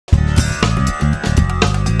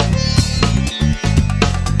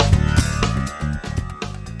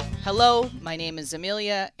Hello, my name is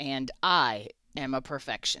Amelia, and I am a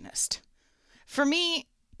perfectionist. For me,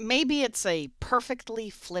 maybe it's a perfectly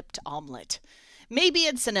flipped omelet. Maybe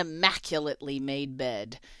it's an immaculately made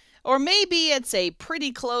bed. Or maybe it's a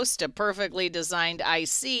pretty close to perfectly designed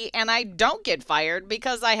IC, and I don't get fired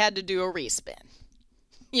because I had to do a respin.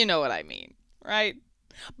 You know what I mean, right?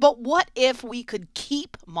 But what if we could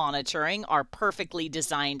keep monitoring our perfectly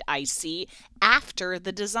designed IC after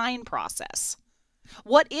the design process?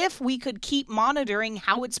 What if we could keep monitoring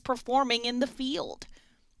how it's performing in the field?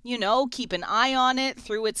 You know, keep an eye on it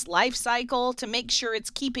through its life cycle to make sure it's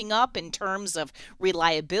keeping up in terms of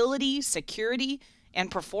reliability, security, and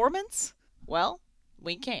performance? Well,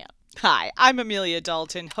 we can. Hi, I'm Amelia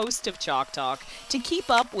Dalton, host of Chalk Talk. To keep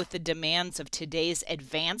up with the demands of today's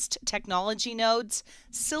advanced technology nodes,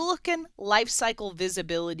 silicon lifecycle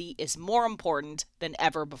visibility is more important than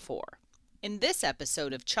ever before. In this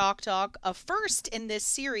episode of Chalk Talk, a first in this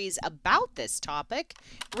series about this topic,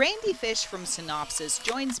 Randy Fish from Synopsys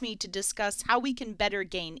joins me to discuss how we can better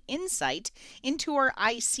gain insight into our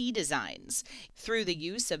IC designs through the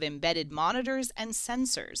use of embedded monitors and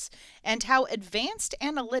sensors, and how advanced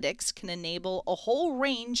analytics can enable a whole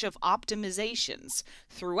range of optimizations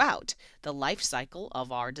throughout the life cycle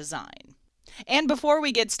of our design. And before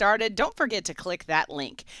we get started, don't forget to click that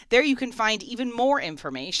link. There you can find even more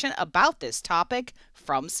information about this topic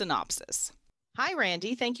from Synopsys. Hi,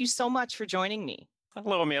 Randy. Thank you so much for joining me.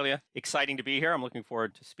 Hello, Amelia. Exciting to be here. I'm looking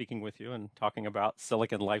forward to speaking with you and talking about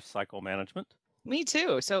silicon lifecycle management. Me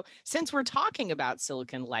too. So since we're talking about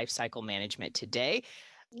silicon lifecycle management today,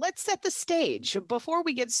 let's set the stage. Before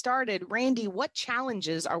we get started, Randy, what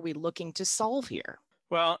challenges are we looking to solve here?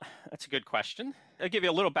 Well, that's a good question. I'll give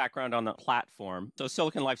you a little background on the platform. So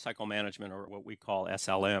Silicon Lifecycle Management, or what we call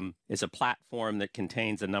SLM, is a platform that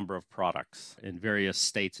contains a number of products in various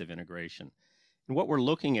states of integration. And what we're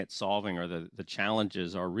looking at solving, or the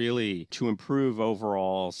challenges, are really to improve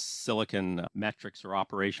overall silicon metrics or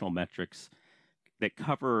operational metrics that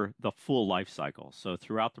cover the full life cycle. So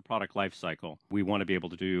throughout the product life cycle, we want to be able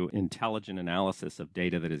to do intelligent analysis of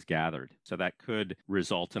data that is gathered. So that could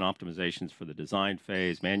result in optimizations for the design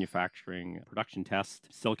phase, manufacturing, production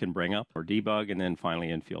test, silicon bring up or debug, and then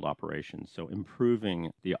finally in-field operations. So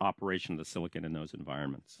improving the operation of the silicon in those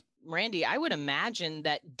environments. Randy, I would imagine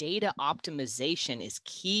that data optimization is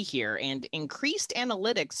key here, and increased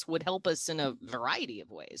analytics would help us in a variety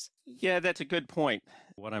of ways. Yeah, that's a good point.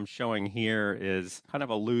 What I'm showing here is kind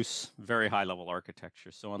of a loose, very high-level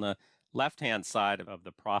architecture. So on the left-hand side of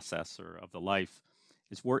the process or of the life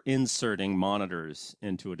is we're inserting monitors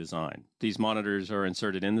into a design. These monitors are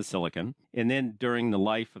inserted in the silicon, and then during the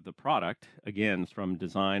life of the product, again, from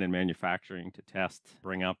design and manufacturing to test,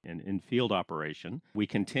 bring up, and in-field operation, we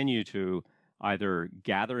continue to either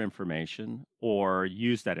gather information or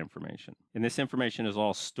use that information. And this information is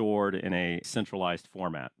all stored in a centralized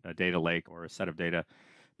format, a data lake or a set of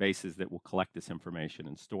databases that will collect this information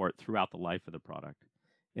and store it throughout the life of the product.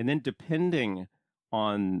 And then depending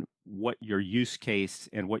on what your use case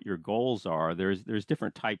and what your goals are, there's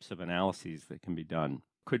different types of analyses that can be done.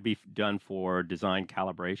 Could be done for design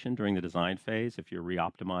calibration during the design phase. If you're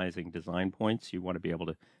re-optimizing design points, you want to be able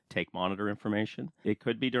to take monitor information. It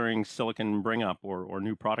could be during silicon bring up or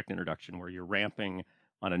new product introduction where you're ramping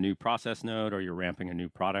on a new process node or you're ramping a new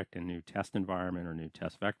product and new test environment or new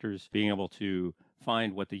test vectors, being able to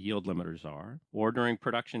find what the yield limiters are, or during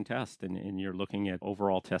production test and you're looking at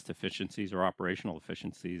overall test efficiencies or operational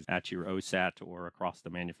efficiencies at your OSAT or across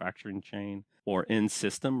the manufacturing chain, or in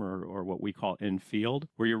system or what we call in field,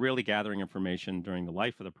 where you're really gathering information during the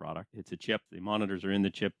life of the product. It's a chip, the monitors are in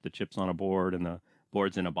the chip's on a board, and the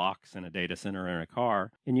board's in a box in a data center or in a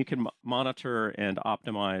car, and you can monitor and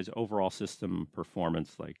optimize overall system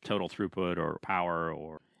performance like total throughput or power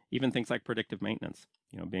or even things like predictive maintenance.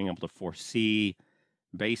 You know, being able to foresee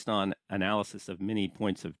based on analysis of many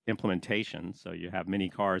points of implementation. So you have many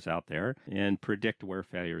cars out there and predict where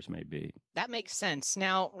failures may be. That makes sense.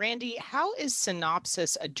 Now, Randy, how is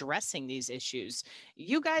Synopsys addressing these issues?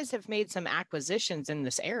 You guys have made some acquisitions in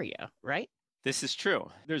this area, right? This is true.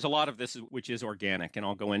 There's a lot of this which is organic, and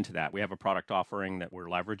I'll go into that. We have a product offering that we're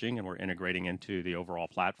leveraging and we're integrating into the overall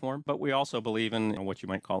platform, but we also believe in what you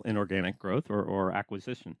might call inorganic growth or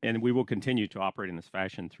acquisition. And we will continue to operate in this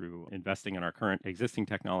fashion through investing in our current existing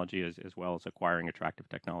technology as well as acquiring attractive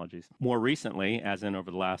technologies. More recently, as in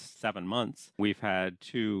over the last 7 months, we've had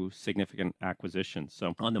 2 significant acquisitions.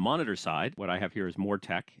 So on the monitor side, what I have here is more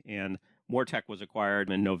tech, and Mortec was acquired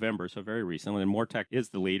in November, so very recently, and Mortec is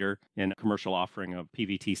the leader in commercial offering of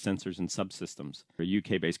PVT sensors and subsystems. They're a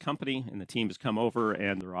UK-based company, and the team has come over,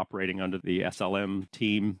 and they're operating under the SLM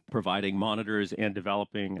team, providing monitors and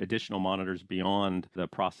developing additional monitors beyond the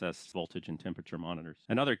process voltage and temperature monitors.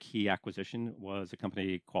 Another key acquisition was a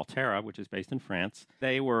company, Qualterra, which is based in France.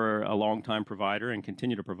 They were a longtime provider and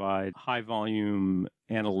continue to provide high-volume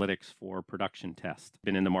analytics for production tests.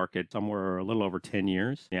 Been in the market somewhere a little over 10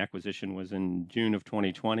 years. The acquisition was in June of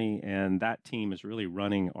 2020, and that team is really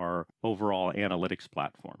running our overall analytics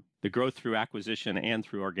platform. The growth through acquisition and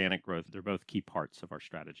through organic growth, they're both key parts of our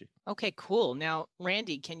strategy. Okay, cool. Now,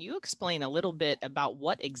 Randy, can you explain a little bit about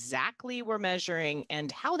what exactly we're measuring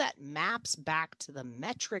and how that maps back to the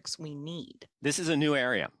metrics we need? This is a new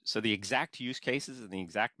area. So the exact use cases and the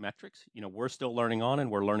exact metrics, we're still learning on,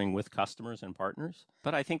 and we're learning with customers and partners.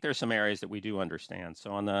 But I think there's some areas that we do understand.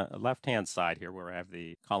 So on the left-hand side here, where I have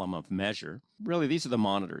the column of measure, really these are the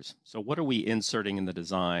monitors. So what are we inserting in the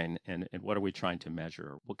design, and what are we trying to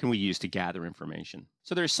measure? What can we use to gather information?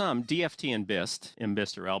 So there's some DFT and BIST,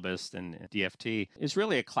 MBIST or LBIST, and DFT is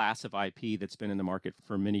really a class of IP that's been in the market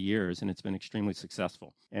for many years, and it's been extremely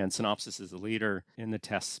successful. And Synopsys is a leader in the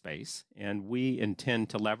test space, and we intend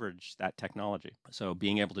to leverage that technology. So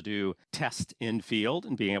being able to do test in field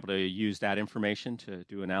and being able to use that information to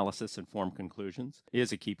do analysis and form conclusions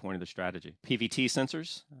is a key point of the strategy. PVT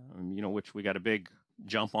sensors, which we got a big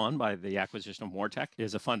jump on by the acquisition of Mortec,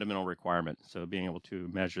 is a fundamental requirement. So being able to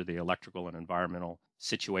measure the electrical and environmental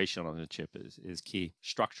situation on the chip is key.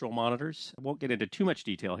 Structural monitors, I won't get into too much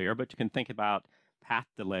detail here, but you can think about path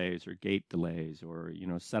delays or gate delays or,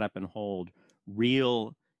 set up and hold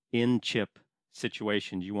real in-chip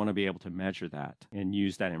situations. You want to be able to measure that and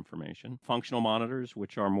use that information. Functional monitors,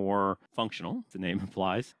 which are more functional, the name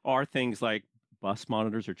implies, are things like bus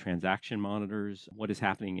monitors or transaction monitors, what is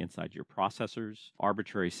happening inside your processors,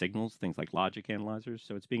 arbitrary signals, things like logic analyzers.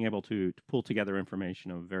 So it's being able to pull together information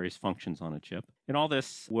of various functions on a chip. And all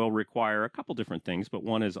this will require a couple different things, but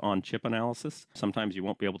one is on-chip analysis. Sometimes you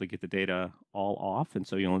won't be able to get the data all off, and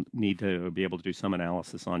so you'll need to be able to do some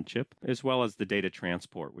analysis on chip, as well as the data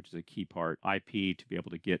transport, which is a key part, IP, to be able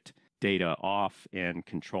to get data off and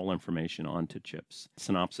control information onto chips.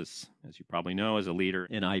 Synopsys, as you probably know, is a leader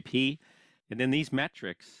in IP. And then these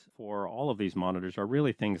metrics for all of these monitors are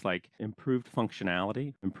really things like improved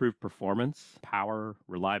functionality, improved performance, power,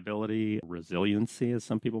 reliability, resiliency, as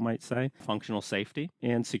some people might say, functional safety,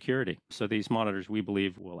 and security. So these monitors, we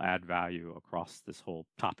believe, will add value across this whole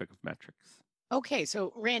topic of metrics. Okay,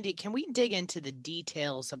 so Randy, can we dig into the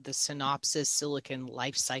details of the Synopsys Silicon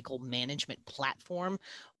Lifecycle Management Platform?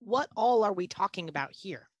 What all are we talking about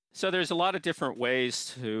here? So there's a lot of different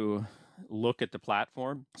ways to look at the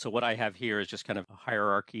platform. So what I have here is just kind of a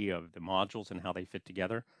hierarchy of the modules and how they fit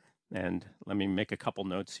together. And let me make a couple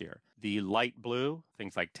notes here. The light blue,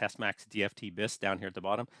 things like TestMax, DFT, BIST down here at the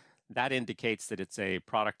bottom, that indicates that it's a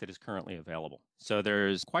product that is currently available. So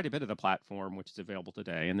there's quite a bit of the platform which is available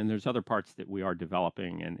today. And then there's other parts that we are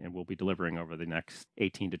developing and will be delivering over the next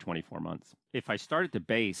 18 to 24 months. If I start at the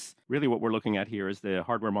base, really what we're looking at here is the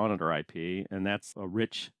hardware monitor IP, and that's a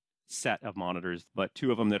rich set of monitors, but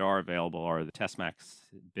two of them that are available are the TestMax,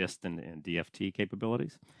 BIST, and DFT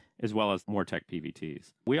capabilities, as well as Mortec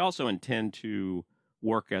PVTs. We also intend to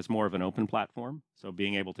work as more of an open platform, so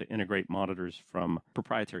being able to integrate monitors from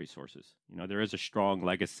proprietary sources. There is a strong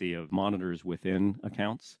legacy of monitors within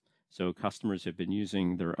accounts, so customers have been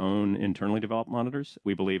using their own internally developed monitors.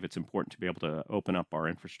 We believe it's important to be able to open up our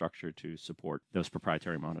infrastructure to support those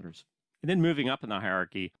proprietary monitors. And then moving up in the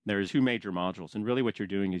hierarchy, there's two major modules. And really what you're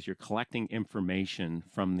doing is you're collecting information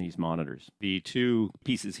from these monitors. The two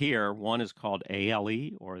pieces here, one is called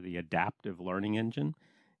ALE, or the Adaptive Learning Engine.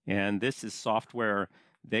 And this is software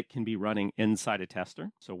that can be running inside a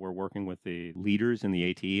tester. So we're working with the leaders in the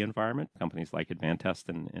ATE environment, companies like Advantest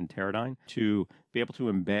and Teradyne, to be able to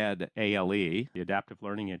embed ALE, the Adaptive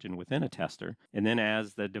Learning Engine, within a tester. And then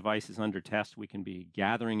as the device is under test, we can be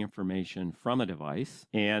gathering information from a device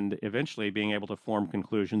and eventually being able to form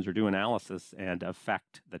conclusions or do analysis and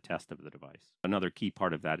affect the test of the device. Another key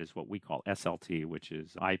part of that is what we call SLT, which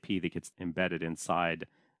is IP that gets embedded inside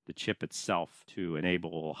the chip itself to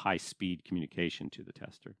enable high-speed communication to the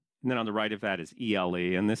tester. And then on the right of that is ELE,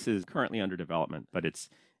 and this is currently under development, but it's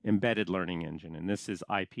embedded learning engine. And this is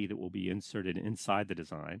IP that will be inserted inside the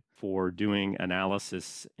design for doing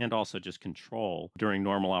analysis and also just control during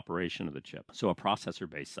normal operation of the chip. So a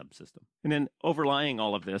processor-based subsystem. And then overlying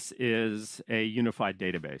all of this is a unified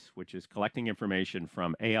database, which is collecting information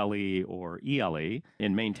from ALE or ELE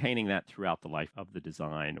and maintaining that throughout the life of the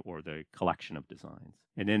design or the collection of designs.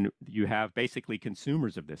 And then you have basically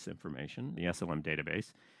consumers of this information, the SLM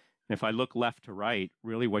database. And if I look left to right,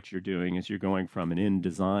 really what you're doing is you're going from an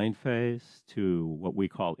in-design phase to what we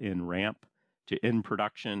call in-ramp to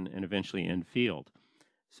in-production and eventually in-field.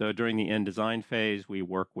 So during the in-design phase, we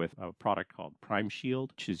work with a product called Prime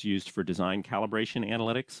Shield, which is used for design calibration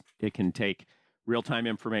analytics. It can take real-time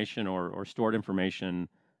information or stored information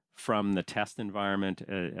from the test environment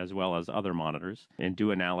as well as other monitors and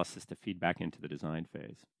do analysis to feed back into the design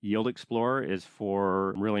phase. Yield Explorer is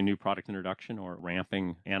for really new product introduction or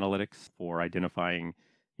ramping analytics for identifying,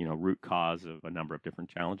 root cause of a number of different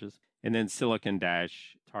challenges. And then Silicon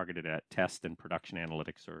Dash targeted at test and production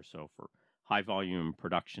analytics or so for high volume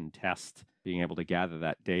production test, being able to gather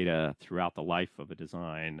that data throughout the life of a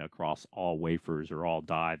design across all wafers or all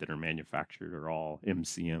die that are manufactured or all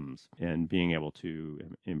MCMs, and being able to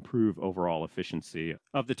improve overall efficiency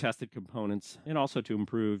of the tested components and also to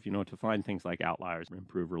improve, to find things like outliers,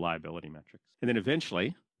 improve reliability metrics. And then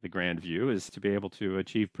eventually, the grand view is to be able to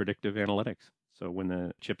achieve predictive analytics. So when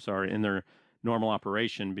the chips are in their normal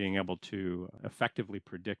operation, being able to effectively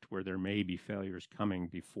predict where there may be failures coming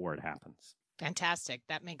before it happens. Fantastic.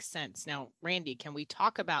 That makes sense. Now, Randy, can we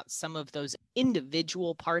talk about some of those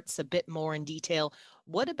individual parts a bit more in detail?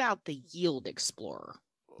 What about the Yield Explorer?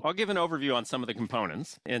 I'll give an overview on some of the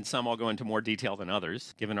components, and some I'll go into more detail than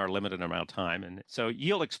others, given our limited amount of time. And so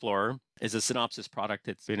Yield Explorer is a Synopsys product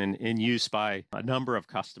that's been in use by a number of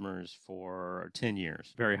customers for 10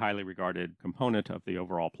 years. Very highly regarded component of the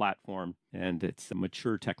overall platform, and it's a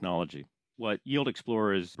mature technology. What Yield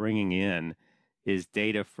Explorer is bringing in is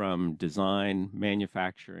data from design,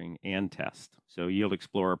 manufacturing, and test. So Yield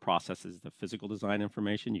Explorer processes the physical design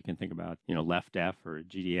information. You can think about, LEFDEF or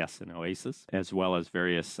GDS and OASIS, as well as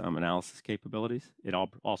various analysis capabilities. It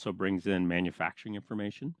also brings in manufacturing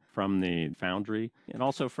information from the foundry and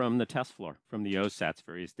also from the test floor, from the OSATs,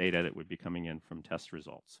 various data that would be coming in from test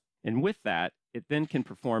results. And with that, it then can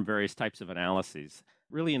perform various types of analyses.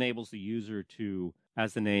 Really enables the user to,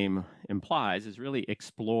 as the name implies, is really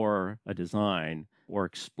explore a design or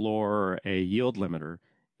explore a yield limiter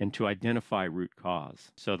and to identify root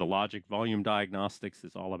cause. So the logic volume diagnostics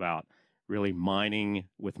is all about really mining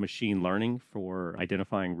with machine learning for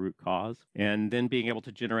identifying root cause and then being able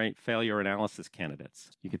to generate failure analysis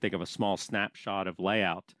candidates. You could think of a small snapshot of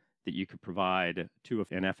layout that you could provide to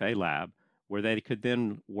an FA lab where they could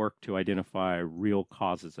then work to identify real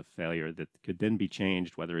causes of failure that could then be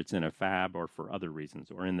changed, whether it's in a fab or for other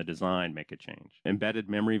reasons, or in the design, make a change. Embedded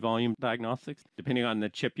memory volume diagnostics, depending on the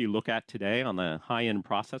chip you look at today on the high-end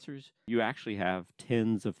processors, you actually have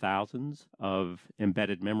tens of thousands of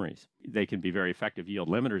embedded memories. They can be very effective yield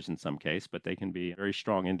limiters in some case, but they can be very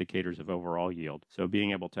strong indicators of overall yield. So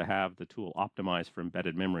being able to have the tool optimized for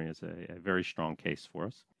embedded memory is a very strong case for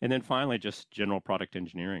us. And then finally, just general product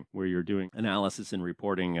engineering, where you're doing analysis and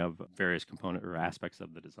reporting of various component or aspects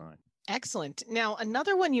of the design. Excellent. Now,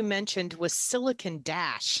 another one you mentioned was Silicon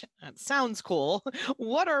Dash. That sounds cool.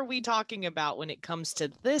 What are we talking about when it comes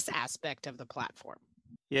to this aspect of the platform?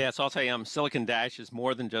 Yeah, so I'll tell you, Silicon Dash is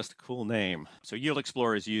more than just a cool name. So Yield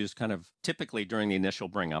Explorer is used kind of typically during the initial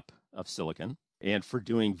bring up of silicon and for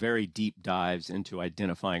doing very deep dives into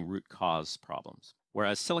identifying root cause problems.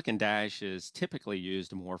 Whereas Silicon Dash is typically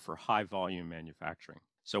used more for high volume manufacturing.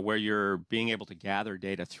 So where you're being able to gather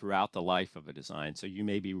data throughout the life of a design. So you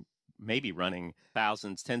may be running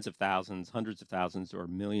thousands, tens of thousands, hundreds of thousands, or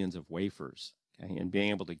millions of wafers. Okay, and being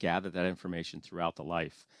able to gather that information throughout the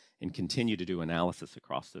life and continue to do analysis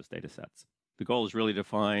across those data sets. The goal is really to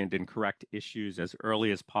find and correct issues as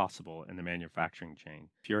early as possible in the manufacturing chain.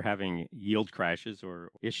 If you're having yield crashes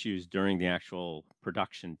or issues during the actual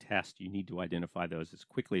production test, you need to identify those as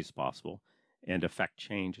quickly as possible and affect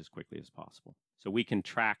change as quickly as possible. So we can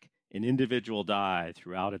track an individual die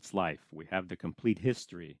throughout its life. We have the complete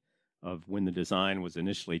history of when the design was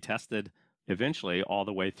initially tested, eventually all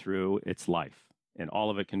the way through its life. And all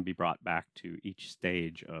of it can be brought back to each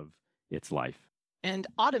stage of its life. And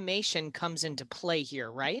automation comes into play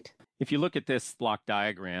here, right? If you look at this block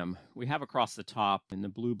diagram, we have across the top in the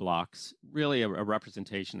blue blocks really a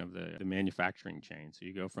representation of the manufacturing chain. So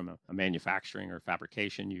you go from a manufacturing or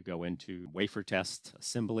fabrication, you go into wafer test,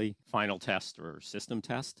 assembly, final test, or system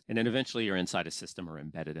test, and then eventually you're inside a system or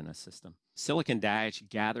embedded in a system. Silicon Dash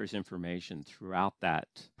gathers information throughout that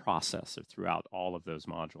process or throughout all of those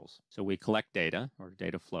modules. So we collect data or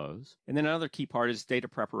data flows. And then another key part is data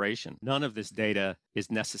preparation. None of this data is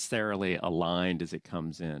necessarily aligned as it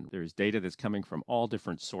comes in. There's data that's coming from all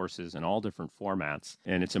different sources and all different formats.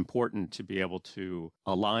 And it's important to be able to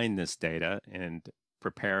align this data and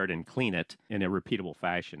prepare it and clean it in a repeatable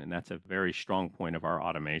fashion. And that's a very strong point of our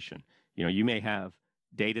automation. You may have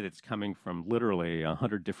data that's coming from literally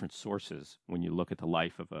 100 different sources when you look at the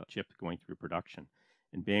life of a chip going through production.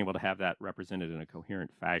 And being able to have that represented in a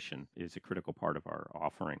coherent fashion is a critical part of our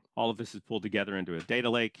offering. All of this is pulled together into a data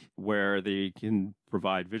lake where they can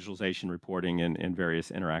provide visualization, reporting, and various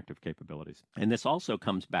interactive capabilities. And this also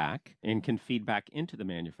comes back and can feed back into the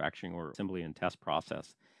manufacturing or assembly and test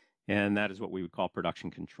process. And that is what we would call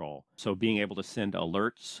production control. So being able to send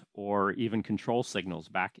alerts or even control signals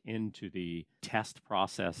back into the test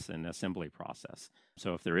process and assembly process.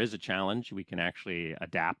 So if there is a challenge, we can actually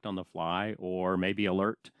adapt on the fly or maybe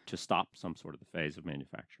alert to stop some sort of the phase of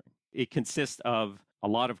manufacturing. It consists of a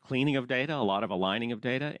lot of cleaning of data, a lot of aligning of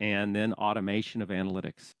data, and then automation of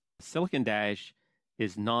analytics. Silicon Dash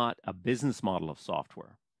is not a business model of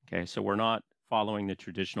software. Okay, so we're not following the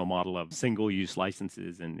traditional model of single-use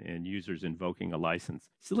licenses and users invoking a license.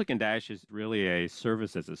 Silicon Dash is really a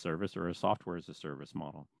service as a service or a software as a service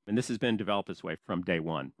model. And this has been developed this way from day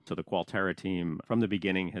one. So the Qualterra team from the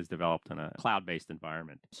beginning has developed in a cloud-based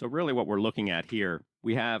environment. So really what we're looking at here,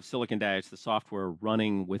 we have Silicon Dash, the software,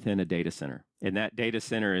 running within a data center. And that data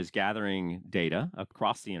center is gathering data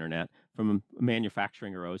across the internet from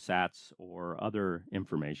manufacturing or OSATs or other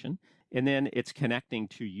information. And then it's connecting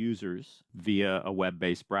to users via a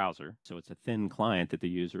web-based browser. So it's a thin client that the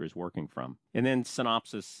user is working from. And then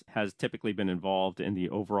Synopsys has typically been involved in the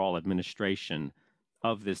overall administration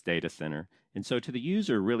of this data center. And so to the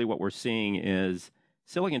user, really what we're seeing is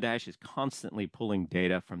Silicon Dash is constantly pulling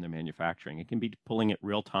data from the manufacturing. It can be pulling it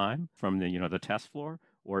real time from the test floor,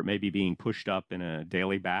 or it may be being pushed up in a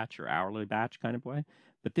daily batch or hourly batch kind of way.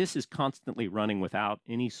 But this is constantly running without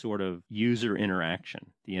any sort of user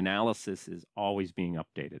interaction. The analysis is always being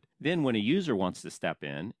updated. Then when a user wants to step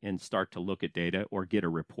in and start to look at data or get a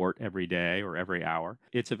report every day or every hour,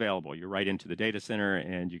 it's available. You're right into the data center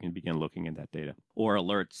and you can begin looking at that data. Or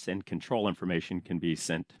alerts and control information can be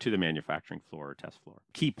sent to the manufacturing floor or test floor.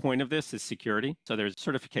 Key point of this is security. So there's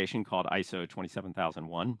certification called ISO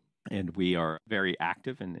 27001. And we are very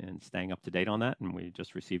active in staying up to date on that. And we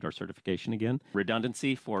just received our certification again.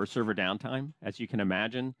 Redundancy for server downtime. As you can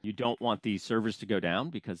imagine, you don't want these servers to go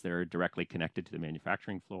down because they're directly connected to the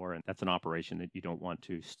manufacturing floor. And that's an operation that you don't want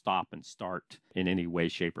to stop and start in any way,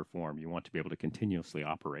 shape, or form. You want to be able to continuously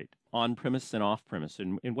operate. On-premise and off-premise.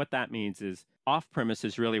 And what that means is off-premise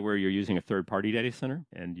is really where you're using a third-party data center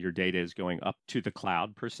and your data is going up to the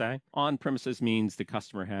cloud per se. On-premises means the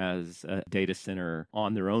customer has a data center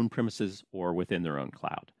on their own premises or within their own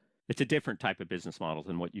cloud. It's a different type of business model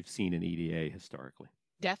than what you've seen in EDA historically.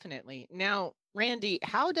 Definitely. Now, Randy,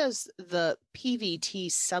 how does the PVT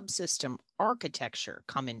subsystem architecture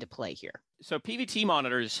come into play here? So PVT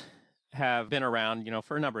monitors have been around,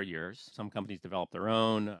 for a number of years. Some companies develop their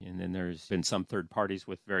own, and then there's been some third parties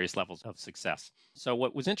with various levels of success. So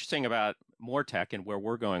what was interesting about Moretech and where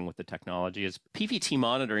we're going with the technology is PVT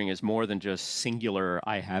monitoring is more than just singular,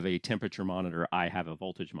 I have a temperature monitor, I have a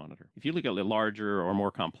voltage monitor. If you look at the larger or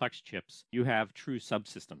more complex chips, you have true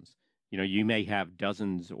subsystems. You may have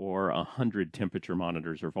dozens or 100 temperature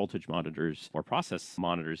monitors or voltage monitors or process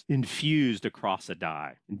monitors infused across a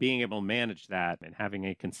die. And being able to manage that and having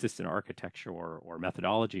a consistent architecture or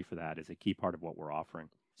methodology for that is a key part of what we're offering.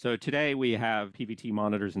 So today we have PVT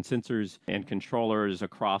monitors and sensors and controllers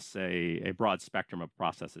across a broad spectrum of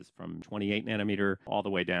processes from 28 nanometer all the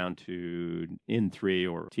way down to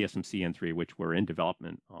N3 or TSMC N3, which we're in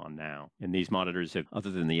development on now. And these monitors, other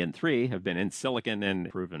than the N3, have been in silicon and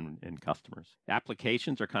proven in customers.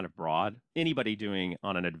 Applications are kind of broad. Anybody doing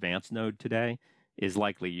on an advanced node today is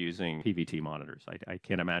likely using PVT monitors. I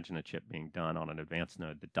can't imagine a chip being done on an advanced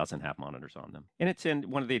node that doesn't have monitors on them. And it's in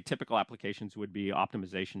one of the typical applications would be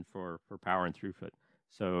optimization for power and throughput.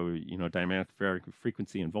 So, dynamic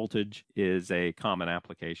frequency and voltage is a common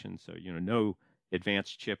application. So, no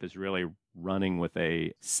advanced chip is really running with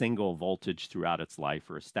a single voltage throughout its life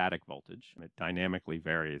or a static voltage. It dynamically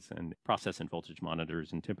varies, and process and voltage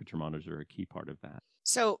monitors and temperature monitors are a key part of that.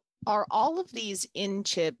 So are all of these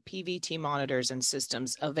in-chip PVT monitors and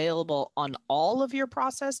systems available on all of your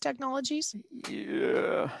process technologies?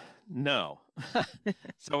 Yeah, no.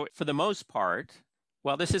 So for the most part,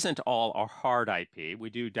 well, this isn't all our hard IP. We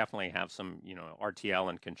do definitely have some, RTL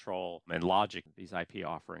and control and logic, these IP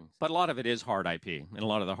offerings. But a lot of it is hard IP, and a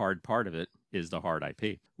lot of the hard part of it is the hard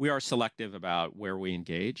IP. We are selective about where we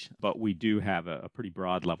engage, but we do have a pretty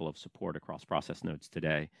broad level of support across process nodes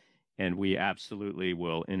today. And we absolutely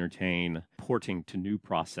will entertain porting to new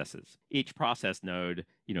processes. Each process node,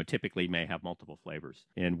 typically may have multiple flavors.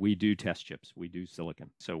 And we do test chips. We do silicon.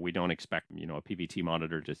 So we don't expect, a PVT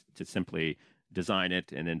monitor to simply design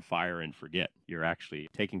it and then fire and forget. You're actually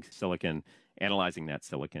taking silicon, analyzing that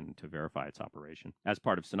silicon to verify its operation. As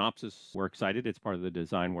part of Synopsys, we're excited. It's part of the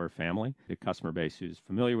DesignWare family. The customer base who's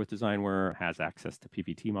familiar with DesignWare has access to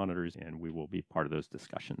PVT monitors, and we will be part of those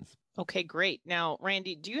discussions. Okay, great. Now,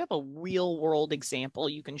 Randy, do you have a real-world example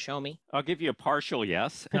you can show me? I'll give you a partial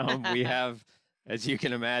yes. We have, as you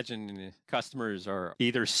can imagine, customers are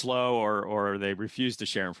either slow or they refuse to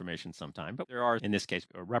share information sometime. But there are, in this case,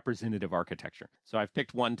 a representative architecture. So I've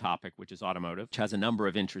picked one topic, which is automotive, which has a number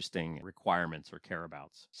of interesting requirements or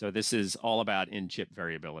careabouts. So this is all about in-chip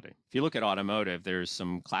variability. If you look at automotive, there's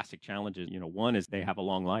some classic challenges. One is they have a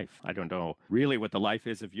long life. I don't know really what the life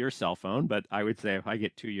is of your cell phone, but I would say if I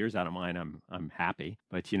get 2 years out of mine, I'm happy.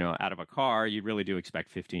 But, out of a car, you really do expect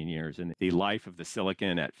 15 years. And the life of the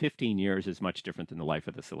silicon at 15 years is much different than the life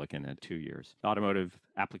of the silicon at 2 years. Automotive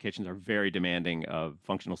applications are very demanding of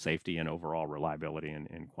functional safety and overall reliability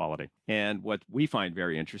and quality. And what we find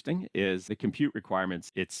very interesting is the compute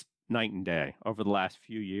requirements. It's night and day. Over the last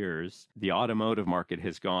few years, the automotive market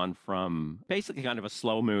has gone from basically kind of a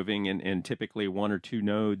slow moving and typically 1 or 2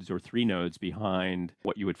 nodes or 3 nodes behind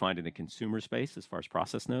what you would find in the consumer space as far as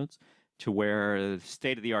process nodes, to where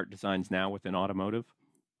state-of-the-art designs now within automotive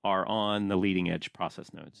are on the leading edge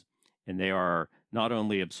process nodes. And they are not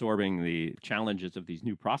only absorbing the challenges of these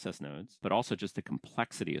new process nodes, but also just the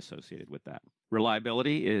complexity associated with that.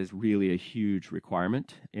 Reliability is really a huge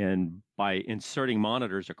requirement. And by inserting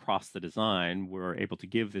monitors across the design, we're able to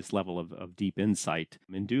give this level of deep insight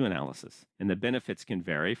and do analysis. And the benefits can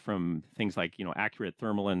vary from things like, accurate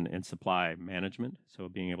thermal and supply management. So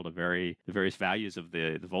being able to vary the various values of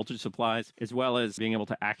the voltage supplies, as well as being able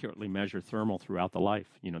to accurately measure thermal throughout the life.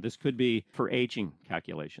 This could be for aging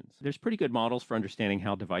calculations. There's pretty good models for understanding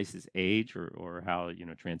how devices age or how,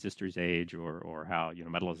 transistors age or how,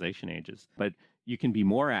 metallization ages. But you can be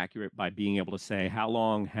more accurate by being able to say, how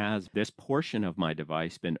long has this portion of my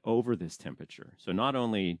device been over this temperature? So not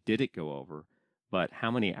only did it go over, but how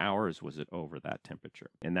many hours was it over that temperature?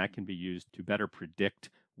 And that can be used to better predict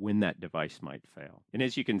when that device might fail. And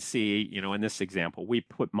as you can see, in this example, we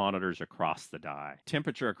put monitors across the die.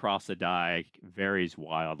 Temperature across the die varies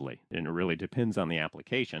wildly, and it really depends on the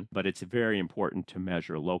application, but it's very important to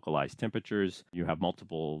measure localized temperatures. You have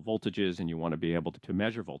multiple voltages, and you want to be able to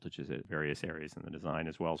measure voltages at various areas in the design,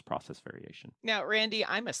 as well as process variation. Now, Randy,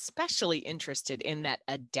 I'm especially interested in that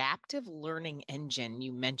adaptive learning engine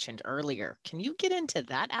you mentioned earlier. Can you get into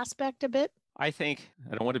that aspect a bit? I think,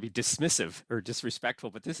 I don't want to be dismissive or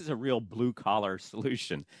disrespectful, but this is a real blue-collar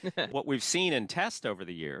solution. What we've seen in test over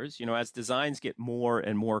the years, as designs get more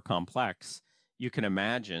and more complex, you can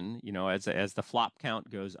imagine, as the flop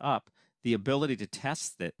count goes up, the ability to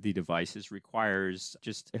test the devices requires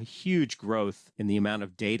just a huge growth in the amount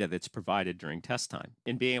of data that's provided during test time.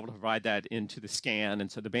 And being able to provide that into the scan,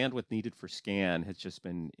 and so the bandwidth needed for scan has just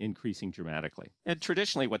been increasing dramatically. And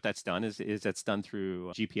traditionally what that's done is that's done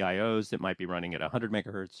through GPIOs that might be running at 100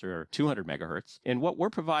 megahertz or 200 megahertz. And what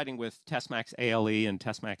we're providing with TestMax ALE and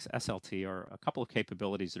TestMax SLT are a couple of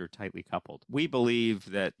capabilities that are tightly coupled. We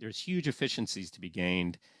believe that there's huge efficiencies to be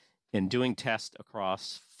gained in doing tests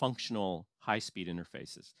across functional high-speed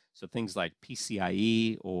interfaces. So things like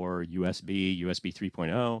PCIe or USB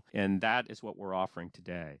 3.0, and that is what we're offering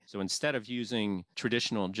today. So instead of using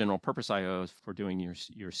traditional general purpose IOs for doing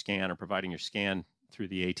your scan or providing your scan through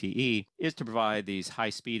the ATE, is to provide these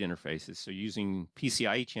high-speed interfaces. So using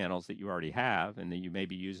PCIe channels that you already have and that you may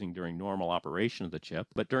be using during normal operation of the chip,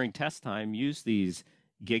 but during test time, use these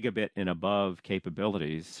gigabit and above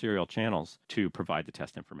capabilities, serial channels, to provide the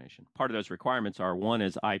test information. Part of those requirements are, one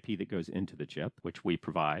is IP that goes into the chip, which we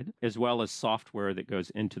provide, as well as software that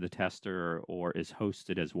goes into the tester or is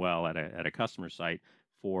hosted as well at a customer site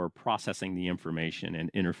for processing the information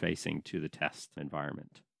and interfacing to the test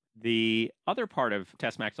environment. The other part of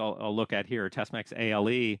TestMax I'll look at here, TestMax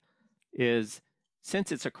ALE, is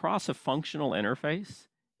Since it's across a functional interface,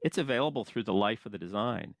 it's available through the life of the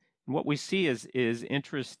design. And what we see is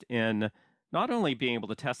interest in not only being able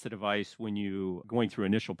to test the device when you going through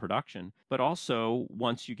initial production, but also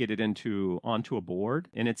once you get it onto a board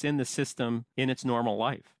and it's in the system in its normal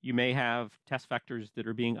life. You may have test vectors that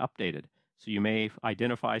are being updated. So you may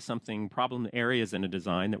identify problem areas in a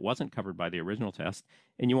design that wasn't covered by the original test,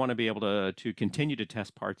 and you want to be able to continue to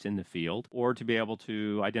test parts in the field or to be able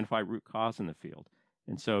to identify root cause in the field.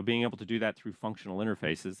 And so being able to do that through functional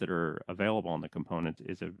interfaces that are available on the component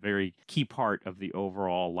is a very key part of the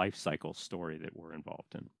overall life cycle story that we're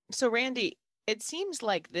involved in. So Randy, it seems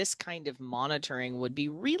like this kind of monitoring would be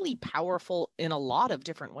really powerful in a lot of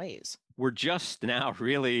different ways. We're just now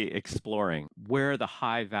really exploring where the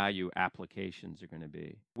high value applications are going to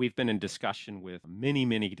be. We've been in discussion with many,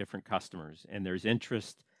 many different customers, and there's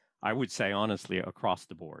interest, I would say, honestly, across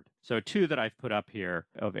the board. So two that I've put up here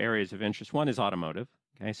of areas of interest. One is automotive.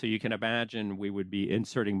 Okay, so you can imagine we would be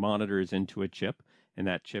inserting monitors into a chip, and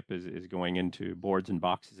that chip is going into boards and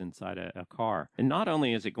boxes inside a car. And not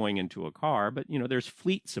only is it going into a car, but there's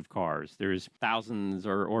fleets of cars. There's thousands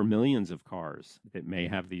or millions of cars that may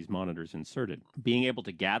have these monitors inserted. Being able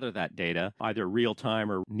to gather that data, either real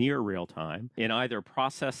time or near real time, and either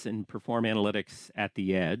process and perform analytics at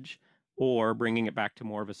the edge, or bringing it back to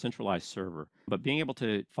more of a centralized server. But being able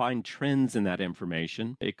to find trends in that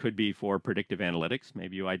information, it could be for predictive analytics.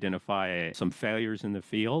 Maybe you identify some failures in the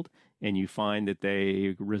field, and you find that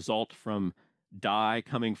they result from die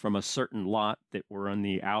coming from a certain lot that were on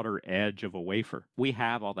the outer edge of a wafer. We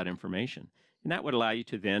have all that information. And that would allow you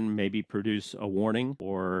to then maybe produce a warning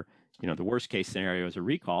or, the worst case scenario is a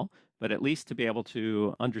recall, but at least to be able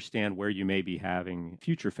to understand where you may be having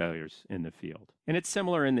future failures in the field. And it's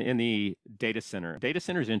similar in the data center. Data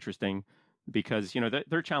center is interesting because,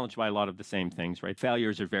 they're challenged by a lot of the same things, right?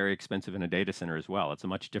 Failures are very expensive in a data center as well. It's a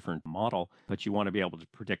much different model, but you want to be able to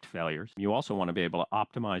predict failures. You also want to be able to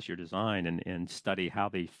optimize your design and study how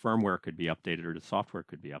the firmware could be updated or the software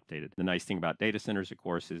could be updated. The nice thing about data centers, of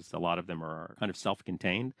course, is a lot of them are kind of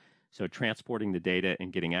self-contained. So transporting the data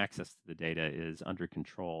and getting access to the data is under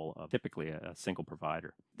control of typically a single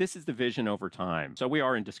provider. This is the vision over time. So we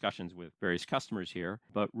are in discussions with various customers here,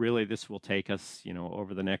 but really this will take us,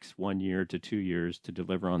 over the next 1 year to 2 years to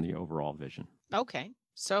deliver on the overall vision. Okay.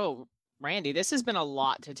 So Randy, this has been a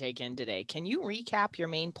lot to take in today. Can you recap your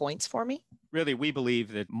main points for me? Really, we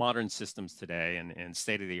believe that modern systems today and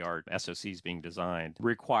state-of-the-art SoCs being designed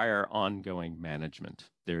require ongoing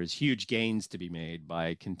management. There's huge gains to be made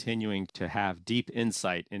by continuing to have deep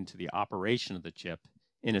insight into the operation of the chip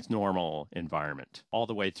in its normal environment, all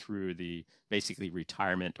the way through the basically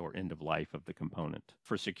retirement or end of life of the component.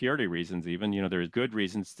 For security reasons even, there's good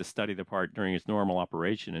reasons to study the part during its normal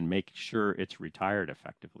operation and make sure it's retired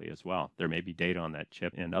effectively as well. There may be data on that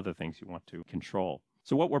chip and other things you want to control.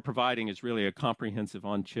 So what we're providing is really a comprehensive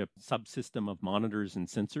on-chip subsystem of monitors and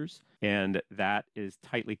sensors, and that is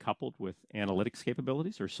tightly coupled with analytics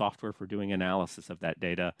capabilities or software for doing analysis of that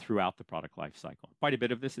data throughout the product lifecycle. Quite a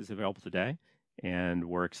bit of this is available today, and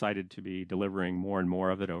we're excited to be delivering more and more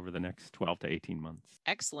of it over the next 12 to 18 months.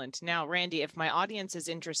 Excellent. Now, Randy, if my audience is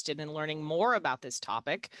interested in learning more about this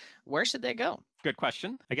topic, where should they go? Good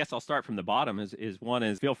question. I guess I'll start from the bottom. One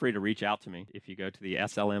is feel free to reach out to me. If you go to the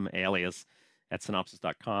SLM alias at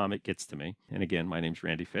synopsys.com, it gets to me. And again, my name's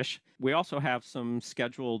Randy Fish. We also have some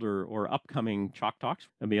scheduled or upcoming Chalk Talks.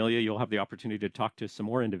 Amelia, you'll have the opportunity to talk to some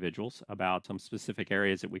more individuals about some specific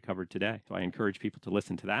areas that we covered today. So I encourage people to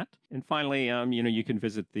listen to that. And finally, you can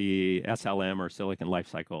visit the SLM or Silicon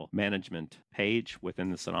Lifecycle Management page within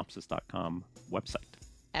the synopsys.com website.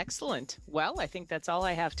 Excellent. Well, I think that's all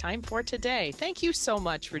I have time for today. Thank you so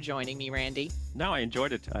much for joining me, Randy. No, I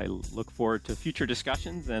enjoyed it. I look forward to future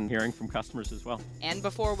discussions and hearing from customers as well. And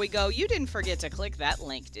before we go, you didn't forget to click that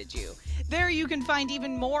link, did you? There you can find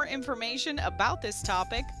even more information about this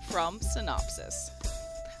topic from Synopsys.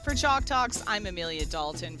 For Chalk Talks, I'm Amelia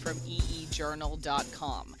Dalton from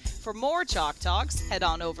eejournal.com. For more Chalk Talks, head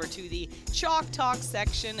on over to the Chalk Talk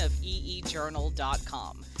section of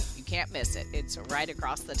eejournal.com. Can't miss it. It's right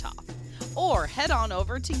across the top. Or head on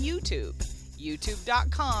over to YouTube,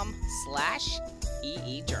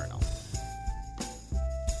 youtube.com/eejournal.